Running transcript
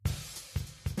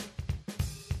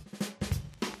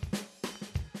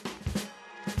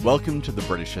Welcome to the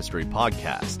British History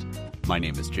Podcast. My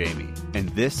name is Jamie, and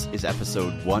this is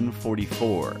episode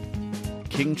 144,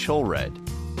 King Ceolred,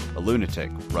 a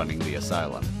lunatic running the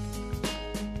Asylum.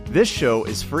 This show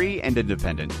is free and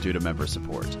independent due to member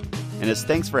support, and as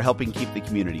thanks for helping keep the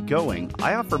community going,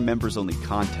 I offer members-only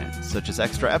content, such as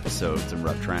extra episodes and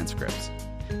rough transcripts.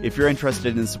 If you're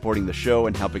interested in supporting the show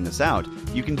and helping us out,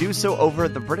 you can do so over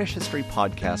at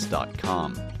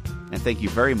thebritishhistorypodcast.com. And thank you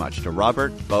very much to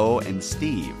Robert, Bo, and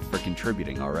Steve for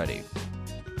contributing already.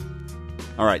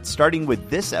 Alright, starting with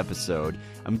this episode,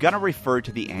 I'm going to refer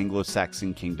to the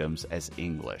Anglo-Saxon kingdoms as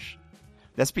English.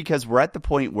 That's because we're at the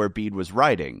point where Bede was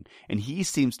writing, and he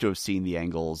seems to have seen the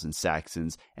Angles and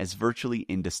Saxons as virtually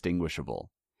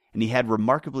indistinguishable. And he had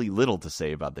remarkably little to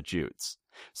say about the Jutes.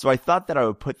 So I thought that I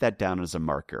would put that down as a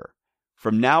marker.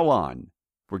 From now on,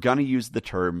 we're going to use the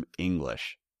term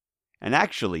English. And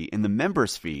actually, in the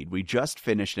members feed, we just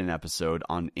finished an episode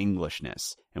on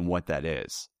Englishness and what that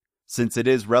is, since it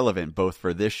is relevant both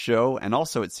for this show and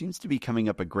also it seems to be coming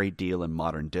up a great deal in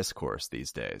modern discourse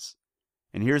these days.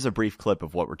 And here's a brief clip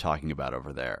of what we're talking about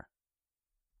over there.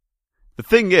 The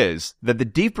thing is that the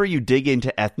deeper you dig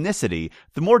into ethnicity,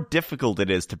 the more difficult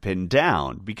it is to pin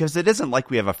down, because it isn't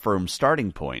like we have a firm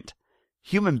starting point.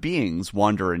 Human beings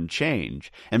wander and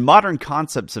change, and modern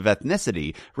concepts of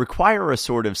ethnicity require a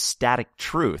sort of static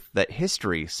truth that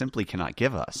history simply cannot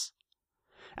give us.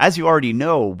 As you already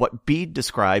know, what Bede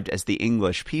described as the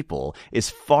English people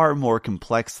is far more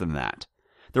complex than that.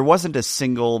 There wasn't a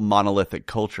single monolithic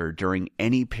culture during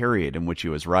any period in which he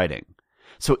was writing.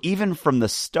 So even from the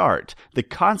start, the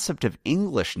concept of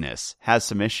Englishness has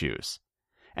some issues.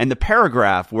 And the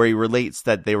paragraph where he relates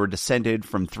that they were descended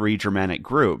from three Germanic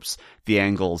groups, the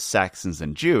Angles, Saxons,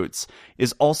 and Jutes,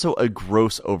 is also a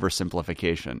gross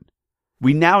oversimplification.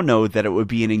 We now know that it would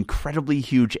be an incredibly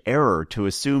huge error to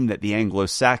assume that the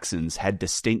Anglo-Saxons had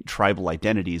distinct tribal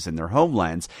identities in their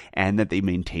homelands and that they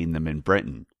maintained them in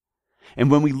Britain. And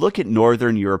when we look at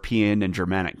Northern European and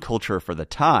Germanic culture for the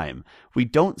time, we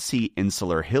don't see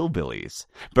insular hillbillies,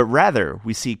 but rather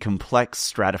we see complex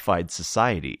stratified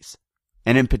societies.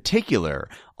 And in particular,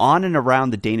 on and around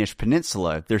the Danish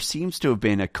peninsula, there seems to have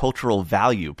been a cultural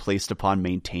value placed upon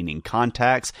maintaining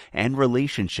contacts and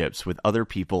relationships with other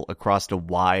people across a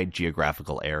wide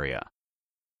geographical area.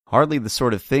 Hardly the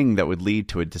sort of thing that would lead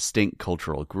to a distinct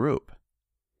cultural group.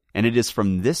 And it is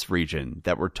from this region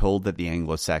that we're told that the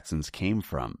Anglo-Saxons came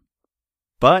from.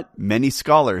 But many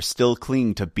scholars still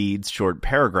cling to Bede's short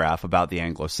paragraph about the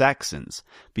Anglo-Saxons,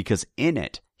 because in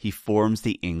it he forms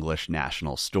the English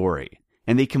national story.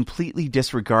 And they completely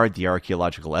disregard the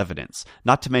archaeological evidence,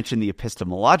 not to mention the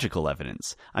epistemological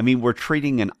evidence. I mean, we're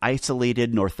treating an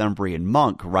isolated Northumbrian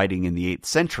monk writing in the 8th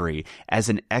century as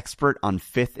an expert on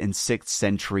 5th and 6th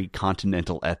century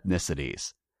continental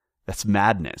ethnicities. That's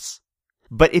madness.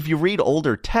 But if you read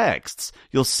older texts,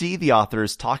 you'll see the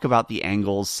authors talk about the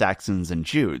Angles, Saxons, and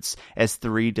Jutes as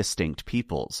three distinct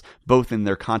peoples, both in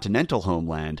their continental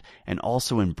homeland and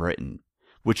also in Britain,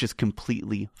 which is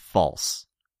completely false.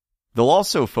 They'll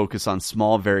also focus on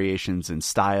small variations in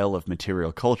style of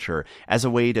material culture as a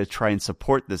way to try and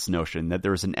support this notion that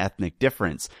there is an ethnic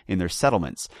difference in their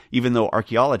settlements, even though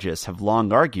archaeologists have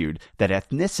long argued that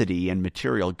ethnicity and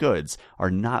material goods are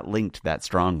not linked that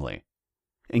strongly.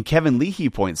 And Kevin Leahy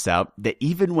points out that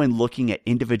even when looking at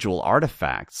individual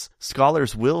artifacts,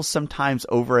 scholars will sometimes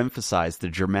overemphasize the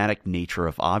Germanic nature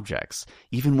of objects,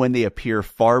 even when they appear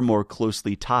far more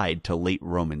closely tied to late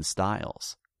Roman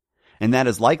styles. And that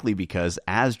is likely because,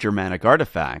 as Germanic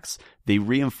artifacts, they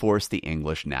reinforce the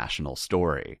English national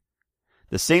story.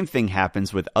 The same thing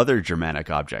happens with other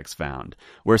Germanic objects found,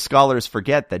 where scholars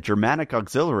forget that Germanic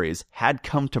auxiliaries had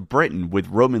come to Britain with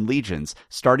Roman legions,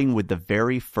 starting with the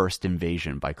very first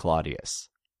invasion by Claudius.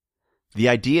 The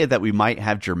idea that we might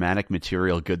have Germanic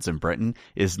material goods in Britain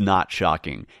is not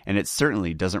shocking, and it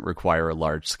certainly doesn't require a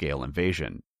large-scale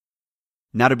invasion.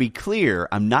 Now, to be clear,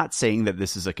 I'm not saying that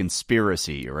this is a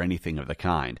conspiracy or anything of the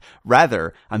kind.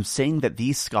 Rather, I'm saying that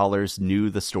these scholars knew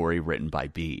the story written by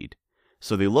Bede.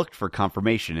 So they looked for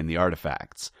confirmation in the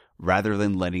artifacts, rather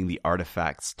than letting the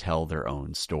artifacts tell their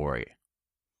own story.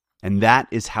 And that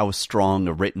is how strong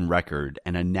a written record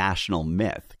and a national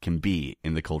myth can be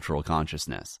in the cultural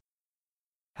consciousness.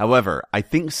 However, I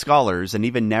think scholars and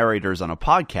even narrators on a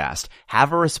podcast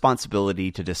have a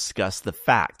responsibility to discuss the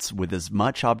facts with as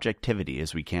much objectivity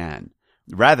as we can,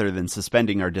 rather than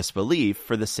suspending our disbelief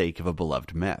for the sake of a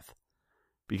beloved myth.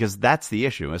 Because that's the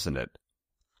issue, isn't it?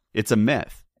 It's a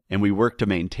myth, and we work to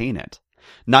maintain it.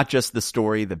 Not just the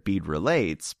story that Bede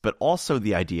relates, but also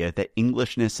the idea that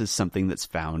Englishness is something that's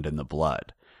found in the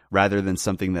blood, rather than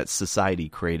something that society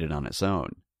created on its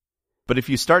own. But if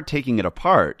you start taking it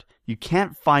apart, you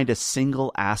can't find a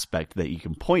single aspect that you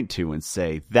can point to and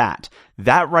say, that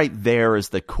right there is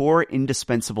the core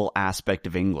indispensable aspect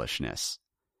of Englishness.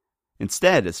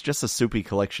 Instead, it's just a soupy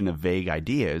collection of vague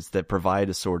ideas that provide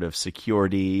a sort of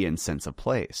security and sense of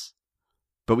place.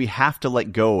 But we have to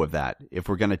let go of that if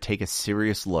we're going to take a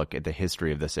serious look at the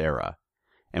history of this era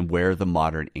and where the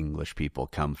modern English people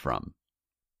come from.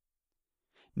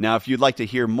 Now, if you'd like to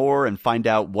hear more and find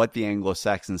out what the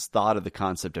Anglo-Saxons thought of the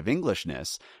concept of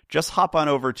Englishness, just hop on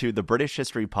over to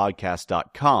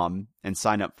thebritishhistorypodcast.com and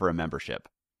sign up for a membership.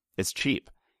 It's cheap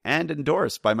and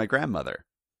endorsed by my grandmother.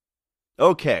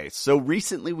 Okay, so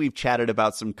recently we've chatted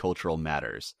about some cultural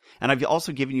matters, and I've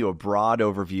also given you a broad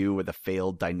overview of the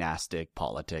failed dynastic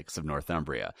politics of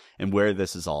Northumbria and where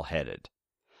this is all headed.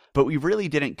 But we really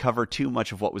didn't cover too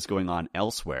much of what was going on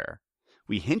elsewhere.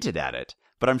 We hinted at it,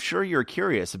 but I'm sure you're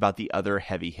curious about the other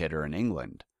heavy hitter in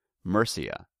England,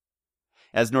 Mercia.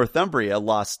 As Northumbria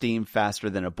lost steam faster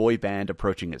than a boy band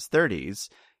approaching its 30s,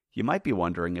 you might be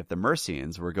wondering if the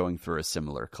Mercians were going through a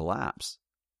similar collapse.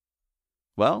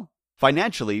 Well,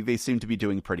 financially, they seem to be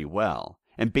doing pretty well,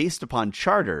 and based upon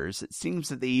charters, it seems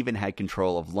that they even had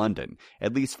control of London,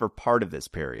 at least for part of this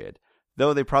period,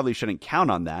 though they probably shouldn't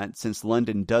count on that, since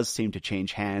London does seem to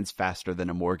change hands faster than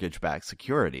a mortgage-backed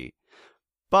security.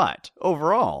 But,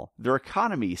 overall, their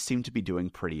economy seemed to be doing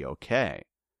pretty okay.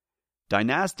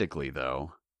 Dynastically,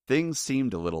 though, things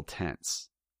seemed a little tense.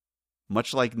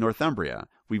 Much like Northumbria,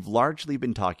 we've largely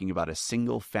been talking about a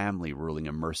single family ruling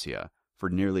in Mercia for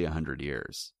nearly 100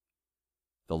 years.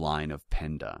 The line of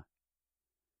Penda.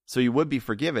 So you would be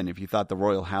forgiven if you thought the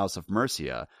royal house of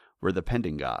Mercia were the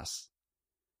Pendengas.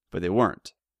 But they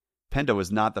weren't. Penda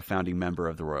was not the founding member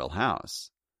of the royal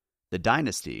house. The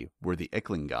dynasty were the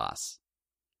Icklingas.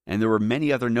 And there were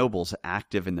many other nobles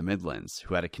active in the Midlands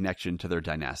who had a connection to their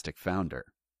dynastic founder.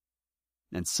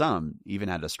 And some even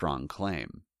had a strong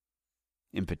claim.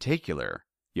 In particular,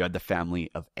 you had the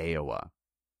family of Eowa.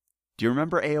 Do you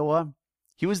remember Eowa?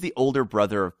 He was the older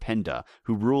brother of Penda,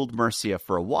 who ruled Mercia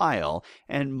for a while,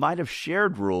 and might have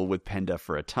shared rule with Penda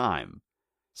for a time.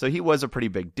 So he was a pretty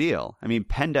big deal. I mean,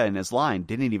 Penda and his line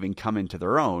didn't even come into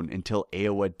their own until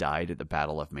Eowa died at the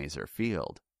Battle of Mazer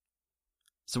Field.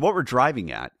 So what we're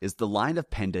driving at is the line of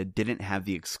Penda didn't have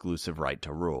the exclusive right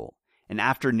to rule, and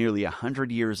after nearly 100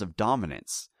 years of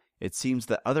dominance, it seems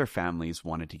that other families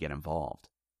wanted to get involved.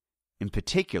 In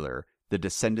particular, the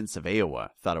descendants of Eowa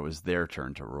thought it was their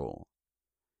turn to rule.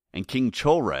 And King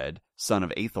Ceolred, son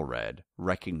of Ceolred,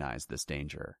 recognized this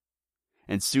danger.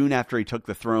 And soon after he took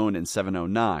the throne in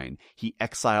 709, he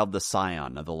exiled the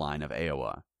scion of the line of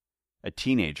Eowa, a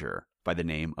teenager by the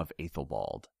name of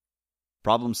Aethelbald.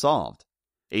 Problem solved.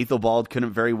 Aethelbald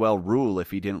couldn't very well rule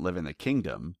if he didn't live in the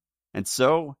kingdom, and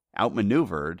so,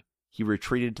 outmaneuvered, he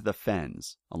retreated to the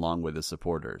Fens, along with his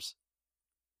supporters.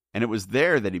 And it was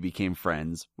there that he became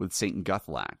friends with Saint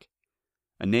Guthlac,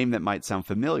 a name that might sound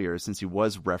familiar since he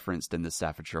was referenced in the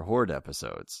Staffordshire Horde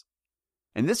episodes.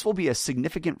 And this will be a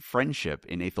significant friendship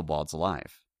in Aethelbald's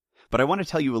life. But I want to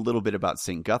tell you a little bit about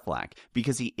Saint Guthlac,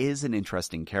 because he is an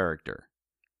interesting character.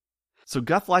 So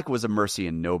Guthlac was a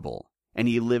Mercian noble, and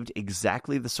he lived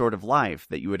exactly the sort of life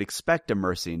that you would expect a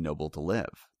Mercian noble to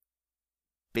live.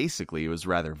 Basically, he was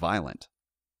rather violent.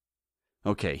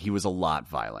 Okay, he was a lot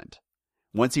violent.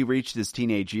 Once he reached his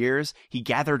teenage years, he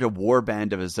gathered a war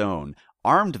band of his own,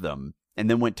 armed them, and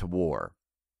then went to war.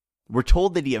 We're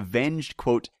told that he avenged,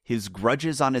 quote, his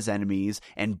grudges on his enemies,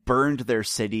 and burned their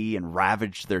city and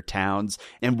ravaged their towns,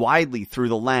 and widely through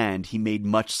the land he made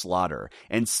much slaughter,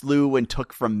 and slew and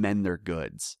took from men their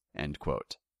goods, end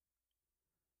quote.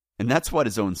 And that's what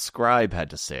his own scribe had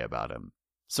to say about him.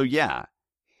 So yeah,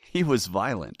 he was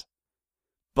violent.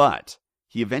 But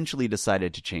he eventually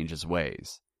decided to change his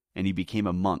ways, and he became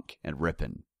a monk at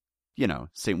Ripon. You know,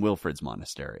 St. Wilfrid's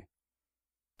monastery.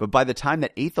 But by the time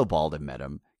that Aethelbald had met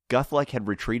him, Guthlac had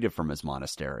retreated from his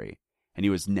monastery, and he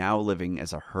was now living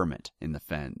as a hermit in the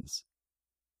Fens.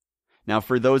 Now,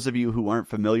 for those of you who aren't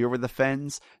familiar with the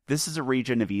Fens, this is a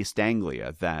region of East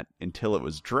Anglia that, until it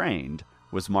was drained,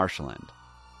 was marshland.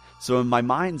 So in my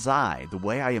mind's eye, the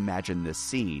way I imagine this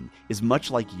scene is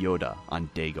much like Yoda on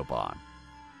Dagobah.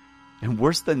 And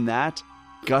worse than that,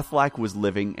 Guthlac was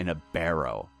living in a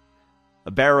barrow.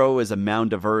 A barrow is a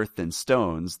mound of earth and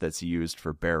stones that's used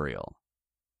for burial.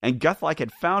 And Guthlac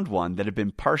had found one that had been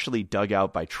partially dug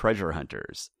out by treasure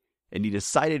hunters, and he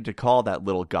decided to call that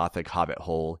little Gothic hobbit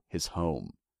hole his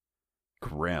home.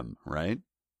 Grim, right?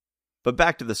 But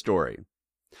back to the story.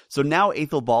 So now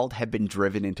Aethelbald had been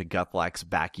driven into Guthlac's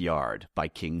backyard by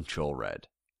King Ceolred.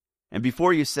 And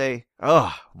before you say,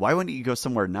 why wouldn't you go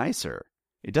somewhere nicer?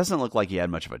 It doesn't look like he had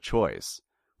much of a choice.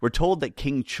 We're told that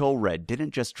King Ceolred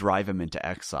didn't just drive him into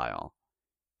exile.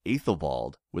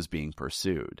 Aethelbald was being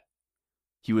pursued.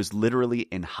 He was literally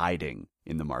in hiding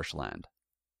in the marshland.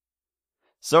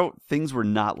 So things were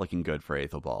not looking good for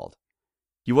Aethelbald.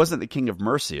 He wasn't the king of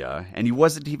Mercia, and he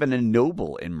wasn't even a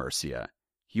noble in Mercia.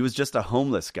 He was just a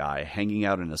homeless guy hanging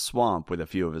out in a swamp with a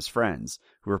few of his friends,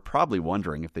 who were probably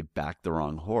wondering if they backed the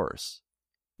wrong horse.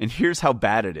 And here's how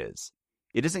bad it is.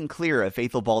 It isn't clear if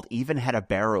Aethelbald even had a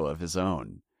barrow of his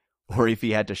own, or if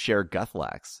he had to share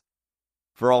Guthlac's.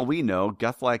 For all we know,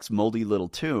 Guthlac's moldy little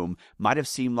tomb might have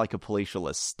seemed like a palatial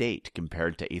estate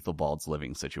compared to Aethelbald's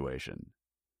living situation.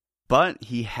 But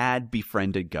he had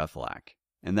befriended Guthlac,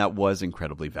 and that was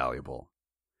incredibly valuable.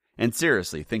 And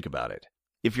seriously, think about it.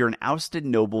 If you're an ousted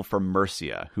noble from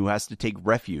Mercia who has to take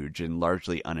refuge in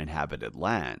largely uninhabited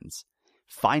lands,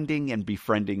 finding and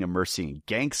befriending a Mercian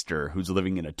gangster who's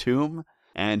living in a tomb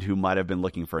and who might have been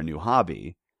looking for a new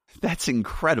hobby, that's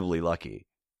incredibly lucky.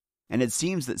 And it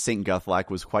seems that St. Guthlac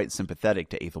was quite sympathetic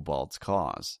to Aethelbald's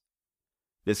cause.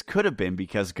 This could have been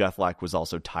because Guthlac was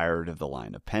also tired of the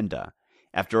line of Penda.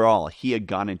 After all, he had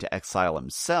gone into exile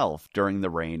himself during the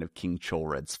reign of King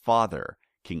Ceolred's father,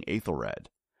 King Aethelred,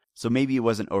 so maybe he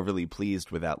wasn't overly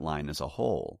pleased with that line as a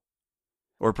whole.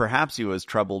 Or perhaps he was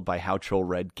troubled by how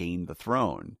Ceolred gained the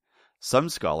throne. Some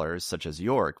scholars, such as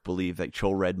York, believe that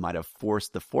Ceolred might have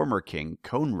forced the former king,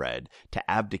 Ceolred, to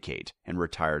abdicate and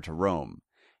retire to Rome,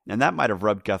 and that might have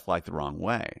rubbed Guthlac the wrong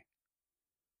way.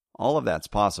 All of that's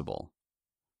possible.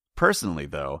 Personally,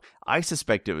 though, I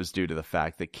suspect it was due to the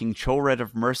fact that King Ceolred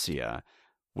of Mercia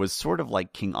was sort of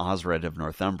like King Osred of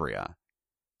Northumbria.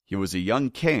 He was a young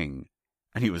king,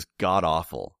 and he was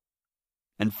god-awful.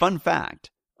 And fun fact,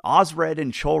 Osred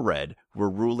and Ceolred were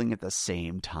ruling at the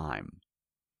same time.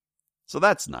 So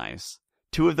that's nice.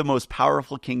 Two of the most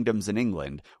powerful kingdoms in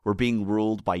England were being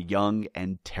ruled by young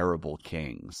and terrible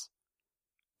kings.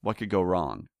 What could go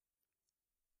wrong?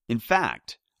 In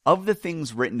fact, of the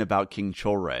things written about King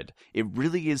Ceolred, it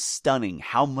really is stunning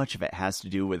how much of it has to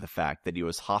do with the fact that he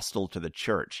was hostile to the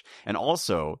church, and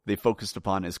also they focused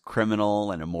upon his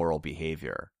criminal and immoral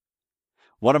behavior.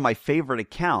 One of my favorite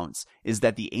accounts is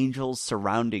that the angels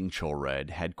surrounding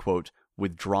Ceolred had, quote,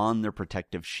 withdrawn their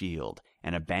protective shield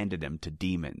and abandoned him to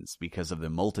demons because of the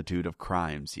multitude of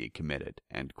crimes he had committed,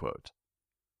 end quote.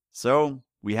 So,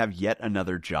 we have yet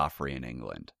another Joffrey in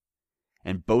England.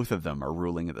 And both of them are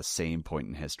ruling at the same point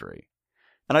in history.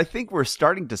 And I think we're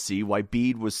starting to see why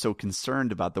Bede was so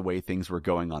concerned about the way things were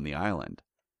going on the island.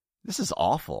 This is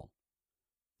awful.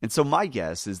 And so my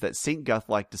guess is that St.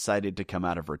 Guthlac decided to come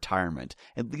out of retirement,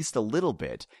 at least a little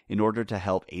bit, in order to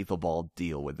help Aethelbald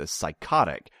deal with this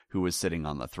psychotic who was sitting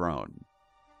on the throne.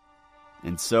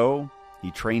 And so, he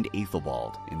trained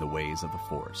Aethelbald in the ways of the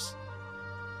Force.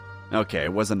 Okay,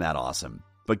 wasn't that awesome?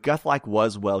 But Guthlac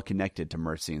was well connected to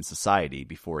Mercian society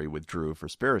before he withdrew for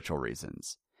spiritual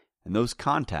reasons, and those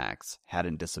contacts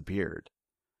hadn't disappeared.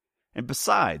 And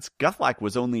besides, Guthlac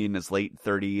was only in his late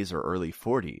 30s or early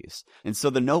 40s, and so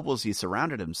the nobles he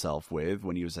surrounded himself with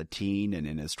when he was a teen and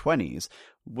in his 20s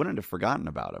wouldn't have forgotten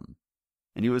about him.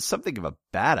 And he was something of a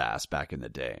badass back in the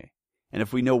day. And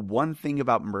if we know one thing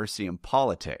about Mercian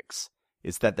politics,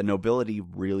 it's that the nobility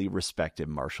really respected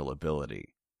martial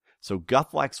ability. So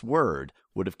Guthlac's word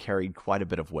would have carried quite a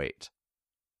bit of weight.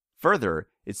 Further,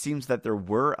 it seems that there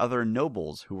were other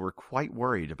nobles who were quite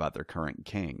worried about their current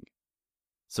king.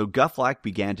 So Guthlac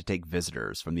began to take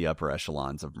visitors from the upper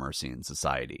echelons of Mercian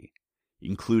society,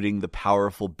 including the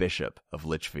powerful bishop of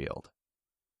Lichfield.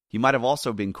 He might have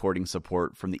also been courting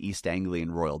support from the East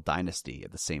Anglian royal dynasty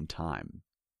at the same time.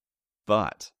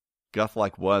 But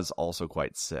Guthlac was also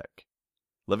quite sick.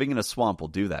 Living in a swamp will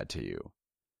do that to you.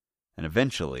 And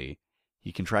eventually,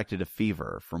 he contracted a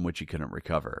fever from which he couldn't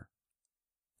recover.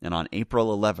 And on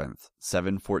April 11th,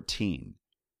 714,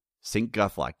 St.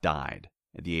 Guthlac died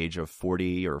at the age of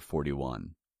 40 or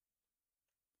 41.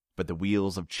 But the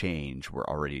wheels of change were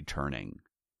already turning.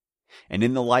 And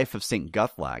in the life of St.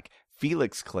 Guthlac,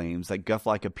 Felix claims that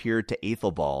Guthlac appeared to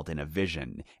Aethelbald in a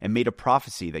vision and made a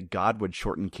prophecy that God would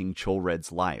shorten King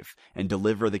Ceolred's life and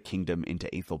deliver the kingdom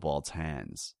into Aethelbald's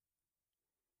hands.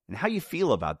 And how you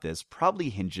feel about this probably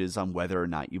hinges on whether or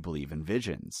not you believe in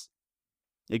visions.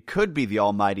 It could be the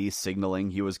Almighty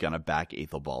signaling he was going to back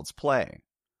Aethelbald's play.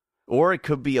 Or it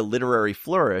could be a literary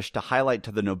flourish to highlight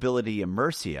to the nobility in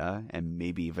Mercia, and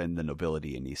maybe even the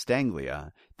nobility in East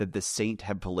Anglia, that the saint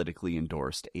had politically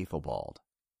endorsed Aethelbald.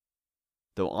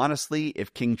 Though honestly,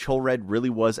 if King Ceolred really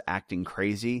was acting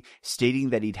crazy, stating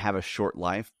that he'd have a short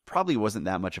life probably wasn't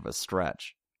that much of a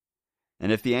stretch.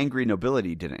 And if the angry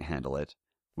nobility didn't handle it,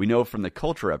 We know from the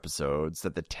culture episodes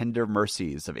that the tender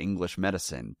mercies of English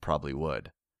medicine probably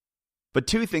would. But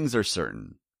two things are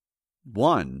certain.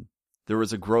 One, there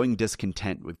was a growing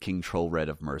discontent with King Ceolred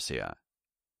of Mercia.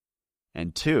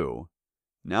 And two,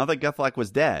 now that Guthlac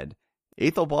was dead,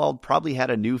 Aethelbald probably had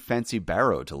a new fancy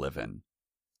barrow to live in.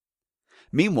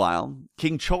 Meanwhile,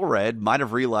 King Ceolred might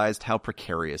have realized how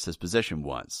precarious his position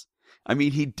was. I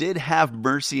mean, he did have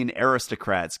Mercian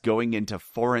aristocrats going into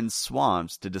foreign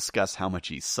swamps to discuss how much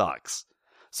he sucks.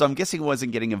 So I'm guessing he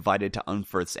wasn't getting invited to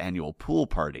Unferth's annual pool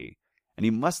party, and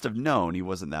he must have known he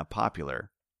wasn't that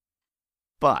popular.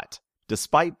 But,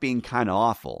 despite being kinda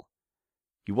awful,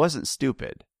 he wasn't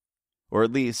stupid. Or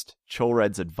at least,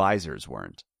 Ceolred's advisors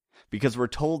weren't. Because we're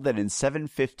told that in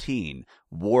 715,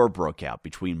 war broke out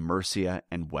between Mercia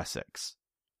and Wessex.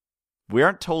 We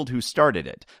aren't told who started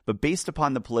it, but based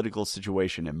upon the political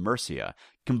situation in Mercia,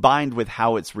 combined with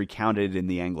how it's recounted in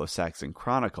the Anglo-Saxon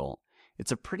Chronicle,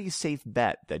 it's a pretty safe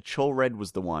bet that Ceolred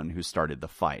was the one who started the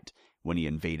fight when he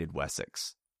invaded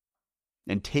Wessex.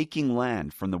 And taking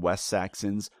land from the West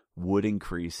Saxons would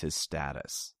increase his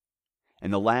status.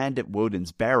 And the land at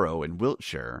Woden's Barrow in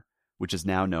Wiltshire, which is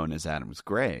now known as Adam's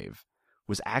Grave,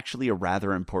 was actually a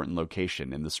rather important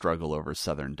location in the struggle over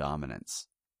southern dominance.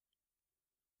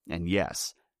 And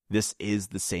yes, this is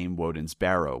the same Woden's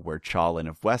Barrow where Ceolin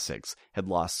of Wessex had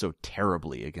lost so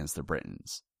terribly against the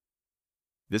Britons.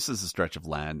 This is a stretch of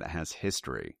land that has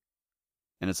history,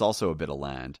 and it's also a bit of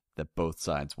land that both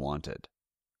sides wanted.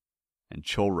 And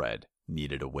Ceolred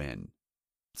needed a win.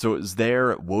 So it was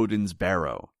there at Woden's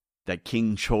Barrow that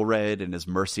King Ceolred and his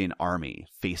Mercian army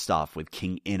faced off with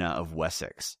King Inna of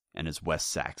Wessex and his West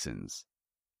Saxons.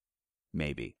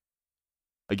 Maybe.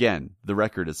 Again, the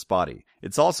record is spotty.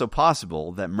 It's also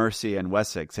possible that Mercia and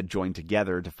Wessex had joined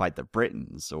together to fight the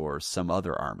Britons or some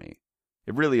other army.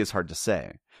 It really is hard to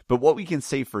say. But what we can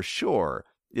say for sure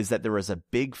is that there was a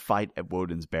big fight at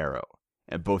Woden's Barrow,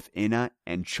 and both Inna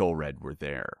and Ceolred were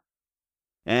there.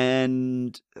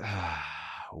 And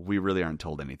we really aren't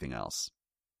told anything else.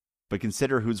 But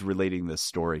consider who's relating this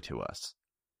story to us.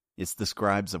 It's the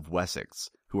scribes of Wessex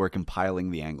who are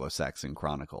compiling the Anglo-Saxon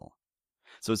Chronicle.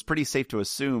 So it's pretty safe to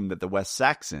assume that the West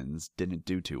Saxons didn't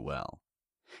do too well.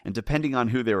 And depending on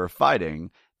who they were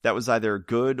fighting, that was either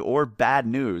good or bad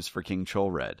news for King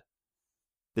Ceolred.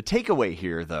 The takeaway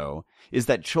here, though, is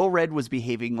that Ceolred was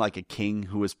behaving like a king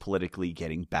who was politically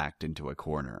getting backed into a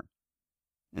corner.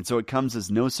 And so it comes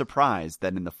as no surprise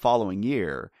that in the following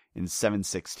year, in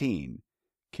 716,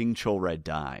 King Ceolred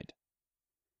died.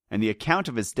 And the account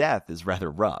of his death is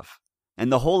rather rough.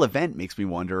 And the whole event makes me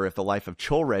wonder if the life of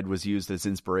Ceolred was used as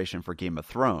inspiration for Game of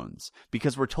Thrones,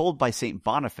 because we're told by St.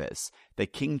 Boniface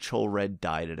that King Ceolred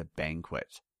died at a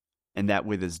banquet, and that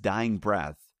with his dying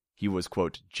breath, he was,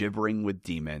 quote, gibbering with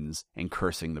demons and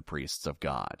cursing the priests of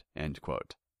God, end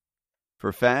quote.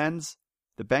 For fans,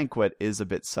 the banquet is a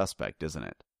bit suspect, isn't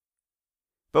it?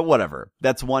 But whatever,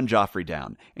 that's one Joffrey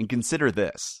down, and consider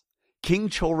this. King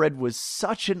Ceolred was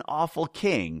such an awful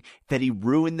king that he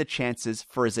ruined the chances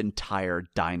for his entire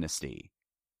dynasty.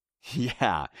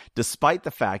 Yeah, despite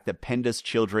the fact that Penda's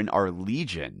children are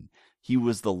legion, he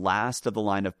was the last of the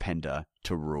line of Penda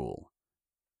to rule.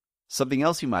 Something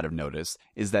else you might have noticed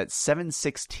is that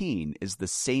 716 is the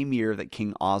same year that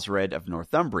King Osred of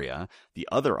Northumbria, the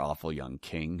other awful young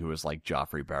king who was like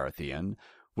Joffrey Baratheon,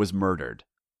 was murdered.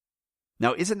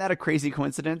 Now, isn't that a crazy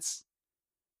coincidence?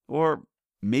 Or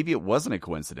maybe it wasn't a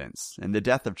coincidence, and the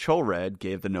death of Ceolred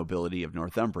gave the nobility of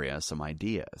Northumbria some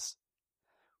ideas.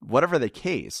 Whatever the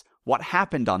case, what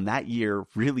happened on that year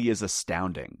really is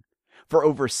astounding. For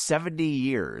over 70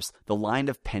 years, the line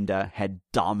of Penda had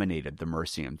dominated the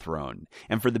Mercian throne,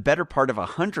 and for the better part of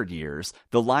 100 years,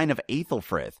 the line of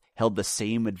Aethelfrith held the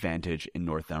same advantage in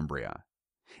Northumbria.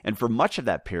 And for much of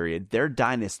that period, their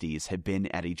dynasties had been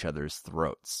at each other's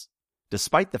throats,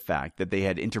 despite the fact that they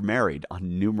had intermarried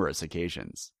on numerous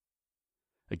occasions.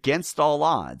 Against all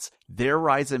odds, their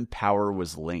rise in power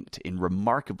was linked in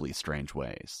remarkably strange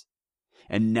ways.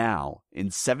 And now, in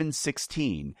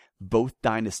 716, both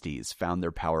dynasties found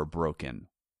their power broken.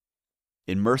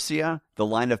 In Mercia, the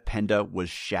line of Penda was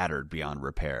shattered beyond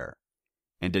repair.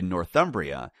 And in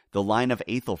Northumbria, the line of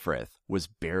Aethelfrith was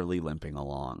barely limping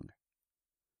along.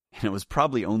 And it was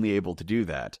probably only able to do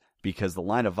that because the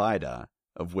line of Ida,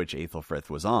 of which Aethelfrith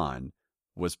was on,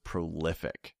 was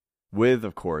prolific, with,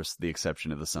 of course, the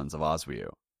exception of the sons of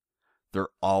Oswiu. There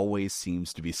always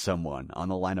seems to be someone on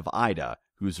the line of Ida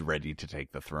who's ready to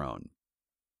take the throne.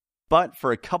 But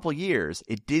for a couple years,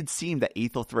 it did seem that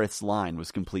Aethelfrith's line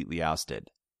was completely ousted.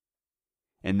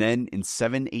 And then in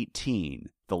 718,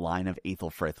 the line of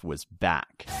Aethelfrith was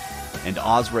back, and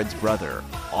Osred's brother,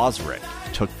 Osric,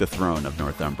 took the throne of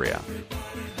Northumbria.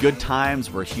 Good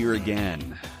times were here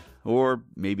again. Or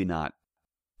maybe not.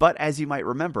 But as you might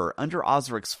remember, under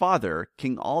Osric's father,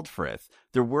 King Aldfrith,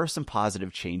 there were some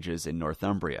positive changes in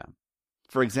Northumbria.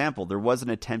 For example, there was an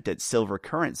attempt at silver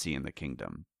currency in the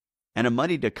kingdom. And a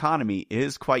moneyed economy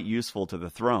is quite useful to the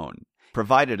throne,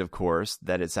 provided, of course,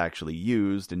 that it's actually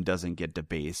used and doesn't get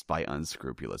debased by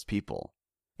unscrupulous people.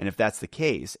 And if that's the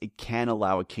case, it can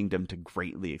allow a kingdom to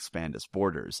greatly expand its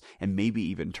borders, and maybe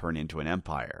even turn into an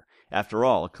empire. After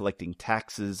all, collecting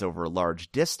taxes over a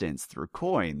large distance through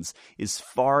coins is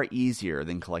far easier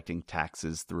than collecting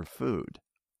taxes through food.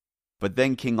 But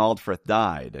then King Aldfrith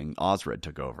died, and Osred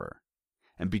took over.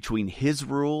 And between his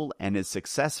rule and his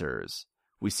successors,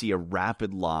 we see a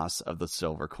rapid loss of the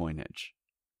silver coinage.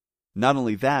 Not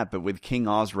only that, but with King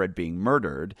Osred being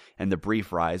murdered, and the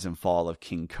brief rise and fall of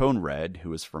King Ceolred,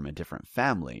 who was from a different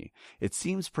family, it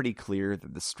seems pretty clear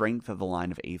that the strength of the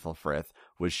line of Aethelfrith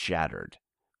was shattered,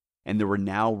 and there were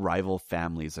now rival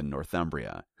families in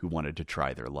Northumbria who wanted to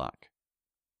try their luck.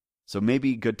 So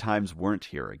maybe good times weren't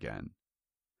here again.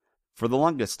 For the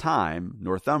longest time,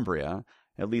 Northumbria,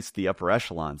 at least the upper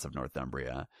echelons of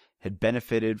Northumbria, had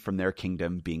benefited from their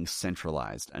kingdom being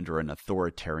centralized under an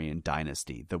authoritarian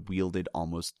dynasty that wielded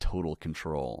almost total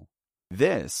control.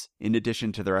 This, in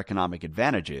addition to their economic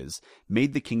advantages,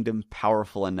 made the kingdom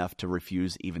powerful enough to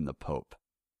refuse even the Pope.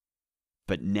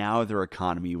 But now their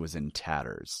economy was in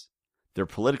tatters. Their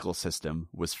political system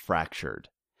was fractured,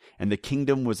 and the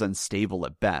kingdom was unstable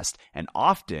at best and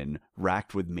often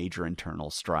racked with major internal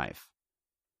strife.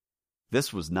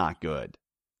 This was not good.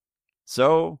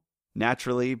 So,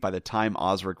 naturally, by the time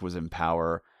Osric was in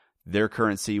power, their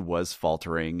currency was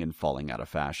faltering and falling out of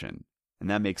fashion. And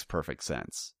that makes perfect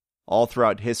sense. All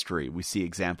throughout history, we see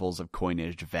examples of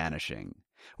coinage vanishing,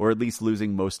 or at least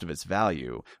losing most of its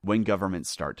value, when governments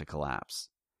start to collapse.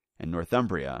 And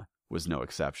Northumbria was no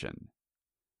exception.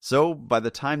 So, by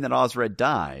the time that Osred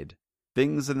died,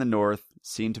 things in the north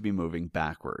seemed to be moving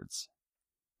backwards.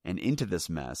 And into this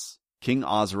mess, King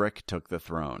Osric took the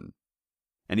throne.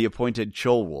 And he appointed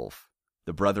Ceolwulf,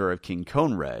 the brother of King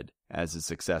Ceolred, as his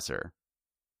successor.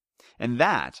 And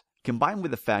that, combined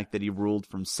with the fact that he ruled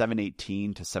from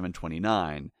 718 to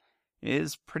 729,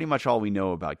 is pretty much all we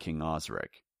know about King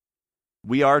Osric.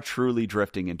 We are truly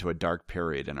drifting into a dark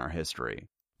period in our history.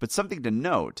 But something to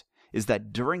note is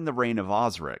that during the reign of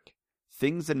Osric,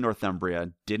 things in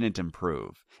Northumbria didn't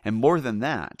improve. And more than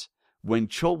that, when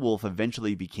Ceolwulf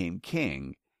eventually became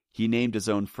king, he named his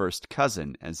own first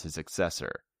cousin as his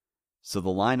successor. So the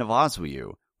line of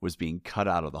Oswiu was being cut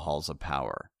out of the halls of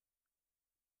power.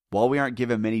 While we aren't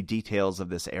given many details of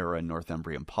this era in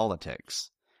Northumbrian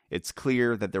politics, it's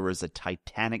clear that there was a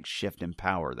titanic shift in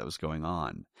power that was going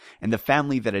on, and the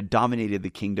family that had dominated the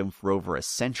kingdom for over a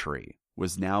century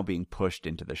was now being pushed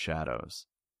into the shadows.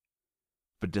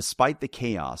 But despite the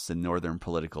chaos in northern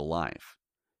political life,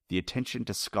 the attention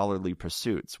to scholarly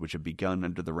pursuits which had begun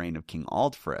under the reign of King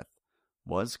Aldfrith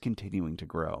was continuing to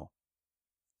grow.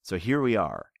 So here we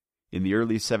are, in the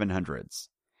early 700s,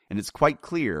 and it's quite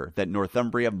clear that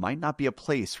Northumbria might not be a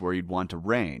place where you'd want to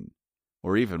reign,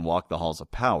 or even walk the halls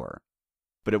of power,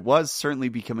 but it was certainly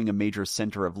becoming a major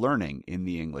center of learning in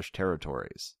the English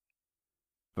territories.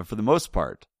 But for the most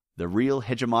part, the real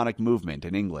hegemonic movement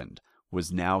in England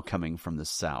was now coming from the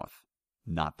south,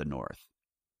 not the north.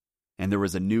 And there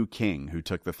was a new king who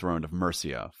took the throne of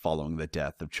Mercia following the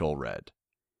death of Ceolred,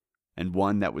 and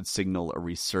one that would signal a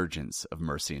resurgence of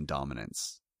Mercian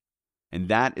dominance. And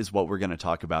that is what we're going to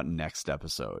talk about next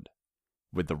episode,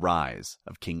 with the rise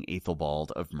of King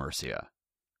Aethelbald of Mercia.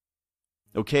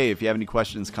 Okay, if you have any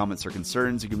questions, comments, or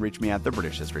concerns, you can reach me at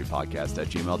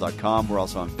thebritishhistorypodcast@gmail.com. We're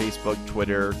also on Facebook,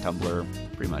 Twitter,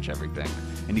 Tumblr, pretty much everything.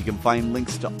 And you can find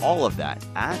links to all of that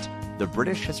at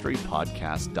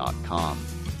thebritishhistorypodcast.com.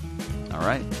 All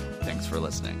right, thanks for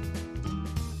listening.